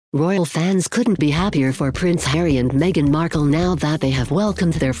Royal fans couldn't be happier for Prince Harry and Meghan Markle now that they have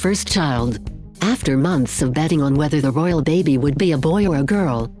welcomed their first child. After months of betting on whether the royal baby would be a boy or a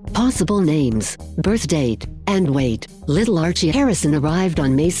girl, possible names, birth date, and weight, little Archie Harrison arrived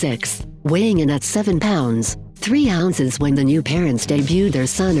on May 6, weighing in at 7 pounds, 3 ounces when the new parents debuted their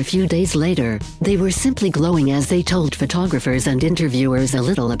son a few days later. They were simply glowing as they told photographers and interviewers a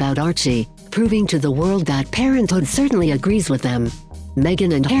little about Archie, proving to the world that parenthood certainly agrees with them.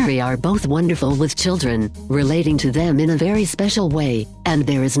 Meghan and Harry are both wonderful with children, relating to them in a very special way, and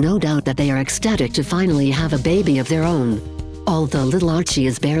there is no doubt that they are ecstatic to finally have a baby of their own. Although little Archie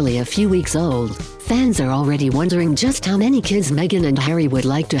is barely a few weeks old, fans are already wondering just how many kids Meghan and Harry would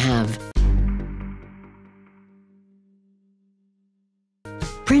like to have.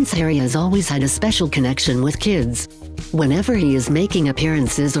 Prince Harry has always had a special connection with kids. Whenever he is making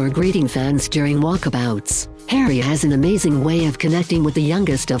appearances or greeting fans during walkabouts, Harry has an amazing way of connecting with the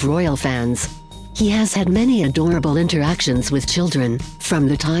youngest of royal fans. He has had many adorable interactions with children, from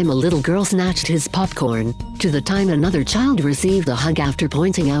the time a little girl snatched his popcorn, to the time another child received a hug after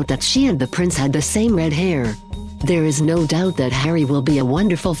pointing out that she and the prince had the same red hair. There is no doubt that Harry will be a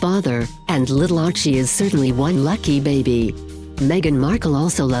wonderful father, and little Archie is certainly one lucky baby. Meghan Markle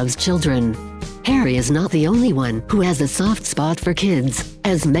also loves children. Harry is not the only one who has a soft spot for kids,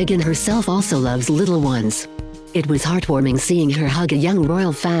 as Meghan herself also loves little ones. It was heartwarming seeing her hug a young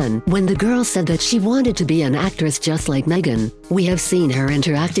royal fan when the girl said that she wanted to be an actress just like Meghan. We have seen her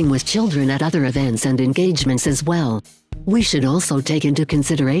interacting with children at other events and engagements as well. We should also take into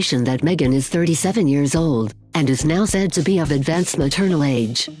consideration that Meghan is 37 years old, and is now said to be of advanced maternal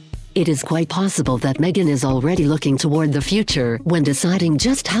age. It is quite possible that Meghan is already looking toward the future when deciding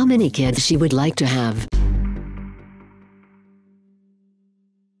just how many kids she would like to have.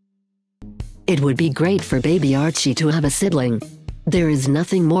 It would be great for baby Archie to have a sibling. There is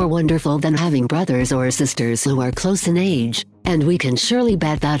nothing more wonderful than having brothers or sisters who are close in age, and we can surely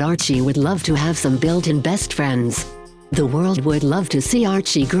bet that Archie would love to have some built-in best friends. The world would love to see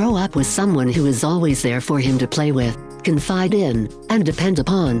Archie grow up with someone who is always there for him to play with, confide in, and depend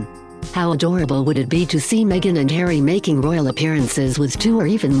upon. How adorable would it be to see Meghan and Harry making royal appearances with 2 or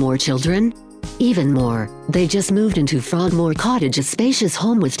even more children? Even more, they just moved into Frogmore Cottage, a spacious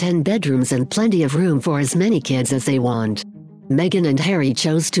home with 10 bedrooms and plenty of room for as many kids as they want. Meghan and Harry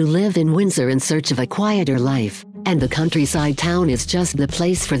chose to live in Windsor in search of a quieter life, and the countryside town is just the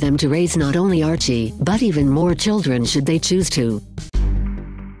place for them to raise not only Archie, but even more children should they choose to.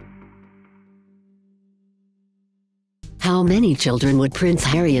 How many children would Prince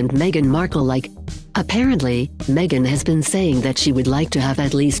Harry and Meghan Markle like? Apparently, Meghan has been saying that she would like to have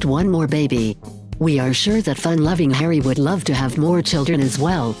at least one more baby. We are sure that fun-loving Harry would love to have more children as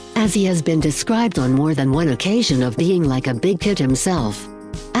well, as he has been described on more than one occasion of being like a big kid himself.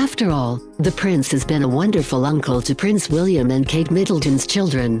 After all, the prince has been a wonderful uncle to Prince William and Kate Middleton's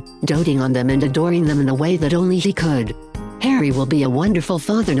children, doting on them and adoring them in a way that only he could. Harry will be a wonderful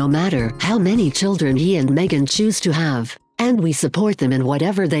father no matter how many children he and Meghan choose to have, and we support them in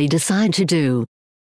whatever they decide to do.